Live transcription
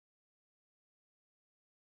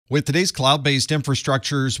With today's cloud-based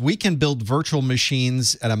infrastructures, we can build virtual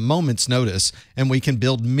machines at a moment's notice, and we can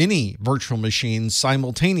build many virtual machines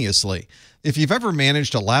simultaneously. If you've ever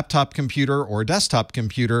managed a laptop computer or a desktop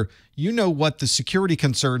computer, you know what the security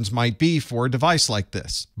concerns might be for a device like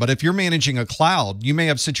this. But if you're managing a cloud, you may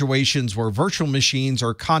have situations where virtual machines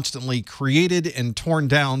are constantly created and torn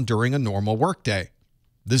down during a normal workday.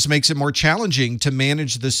 This makes it more challenging to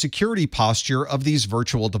manage the security posture of these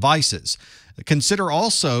virtual devices. Consider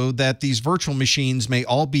also that these virtual machines may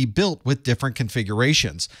all be built with different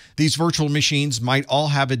configurations. These virtual machines might all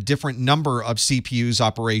have a different number of CPUs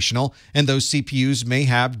operational, and those CPUs may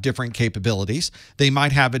have different capabilities. They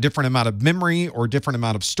might have a different amount of memory or different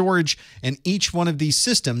amount of storage, and each one of these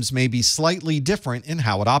systems may be slightly different in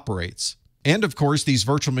how it operates. And of course, these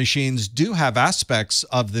virtual machines do have aspects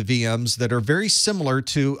of the VMs that are very similar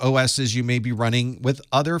to OSs you may be running with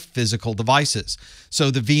other physical devices. So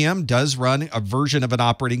the VM does run a version of an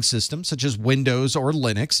operating system such as Windows or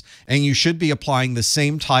Linux, and you should be applying the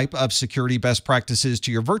same type of security best practices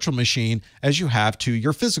to your virtual machine as you have to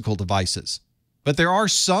your physical devices. But there are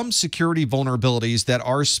some security vulnerabilities that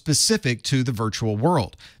are specific to the virtual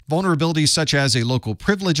world. Vulnerabilities such as a local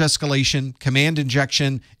privilege escalation, command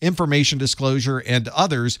injection, information disclosure, and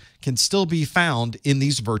others can still be found in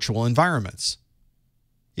these virtual environments.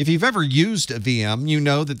 If you've ever used a VM, you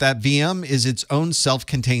know that that VM is its own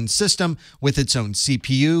self-contained system with its own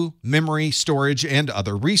CPU, memory, storage, and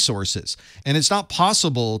other resources. And it's not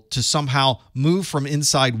possible to somehow move from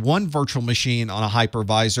inside one virtual machine on a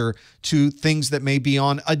hypervisor to things that may be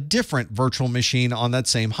on a different virtual machine on that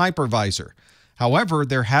same hypervisor. However,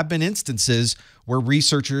 there have been instances where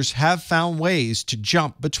researchers have found ways to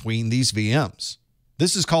jump between these VMs.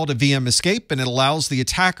 This is called a VM escape, and it allows the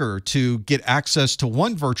attacker to get access to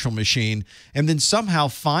one virtual machine and then somehow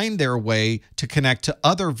find their way to connect to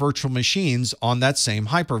other virtual machines on that same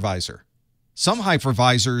hypervisor. Some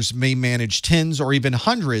hypervisors may manage tens or even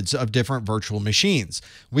hundreds of different virtual machines,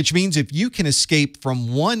 which means if you can escape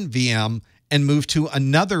from one VM and move to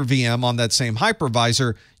another VM on that same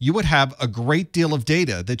hypervisor, you would have a great deal of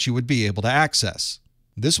data that you would be able to access.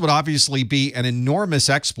 This would obviously be an enormous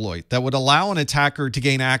exploit that would allow an attacker to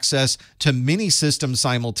gain access to many systems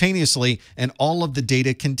simultaneously and all of the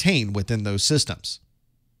data contained within those systems.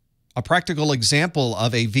 A practical example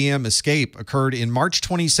of a VM escape occurred in March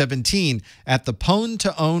 2017 at the Pwn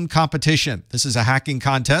to Own competition. This is a hacking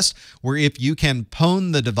contest where if you can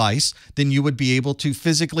pwn the device, then you would be able to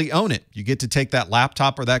physically own it. You get to take that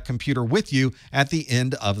laptop or that computer with you at the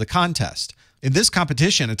end of the contest. In this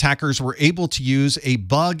competition, attackers were able to use a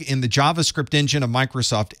bug in the JavaScript engine of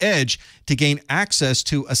Microsoft Edge to gain access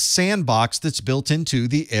to a sandbox that's built into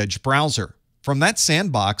the Edge browser. From that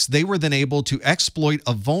sandbox, they were then able to exploit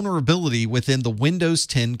a vulnerability within the Windows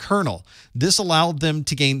 10 kernel. This allowed them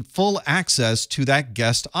to gain full access to that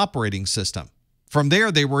guest operating system. From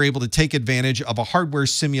there, they were able to take advantage of a hardware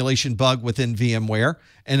simulation bug within VMware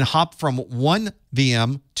and hop from one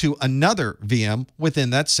VM to another VM within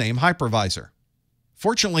that same hypervisor.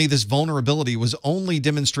 Fortunately, this vulnerability was only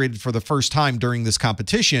demonstrated for the first time during this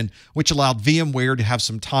competition, which allowed VMware to have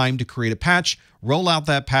some time to create a patch, roll out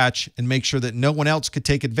that patch, and make sure that no one else could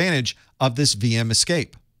take advantage of this VM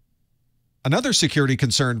escape. Another security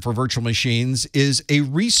concern for virtual machines is a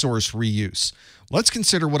resource reuse. Let's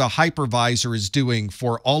consider what a hypervisor is doing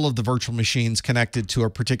for all of the virtual machines connected to a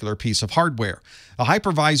particular piece of hardware. A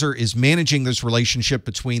hypervisor is managing this relationship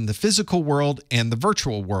between the physical world and the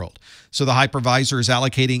virtual world. So the hypervisor is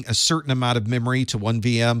allocating a certain amount of memory to one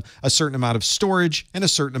VM, a certain amount of storage, and a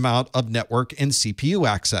certain amount of network and CPU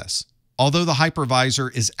access. Although the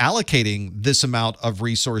hypervisor is allocating this amount of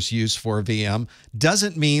resource use for a VM,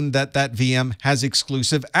 doesn't mean that that VM has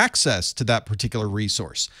exclusive access to that particular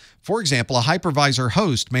resource. For example, a hypervisor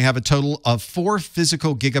host may have a total of 4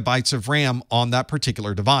 physical gigabytes of RAM on that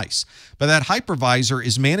particular device. But that hypervisor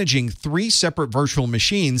is managing 3 separate virtual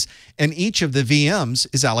machines, and each of the VMs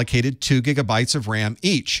is allocated 2 gigabytes of RAM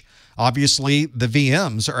each. Obviously, the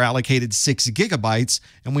VMs are allocated 6 gigabytes,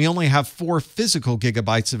 and we only have 4 physical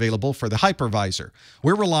gigabytes available for the hypervisor.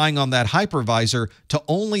 We're relying on that hypervisor to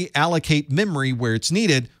only allocate memory where it's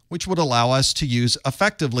needed, which would allow us to use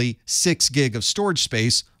effectively 6 gig of storage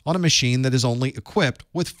space on a machine that is only equipped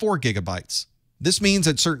with 4 gigabytes. This means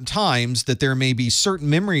at certain times that there may be certain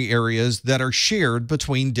memory areas that are shared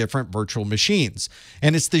between different virtual machines.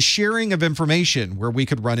 And it's the sharing of information where we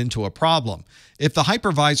could run into a problem. If the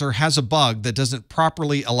hypervisor has a bug that doesn't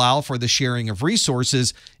properly allow for the sharing of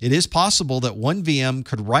resources, it is possible that one VM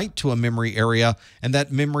could write to a memory area and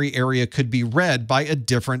that memory area could be read by a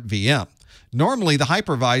different VM. Normally, the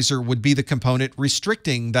hypervisor would be the component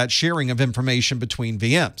restricting that sharing of information between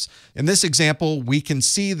VMs. In this example, we can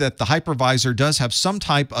see that the hypervisor does have some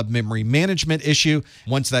type of memory management issue.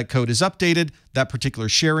 Once that code is updated, that particular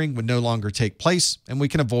sharing would no longer take place, and we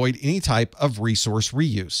can avoid any type of resource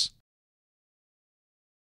reuse.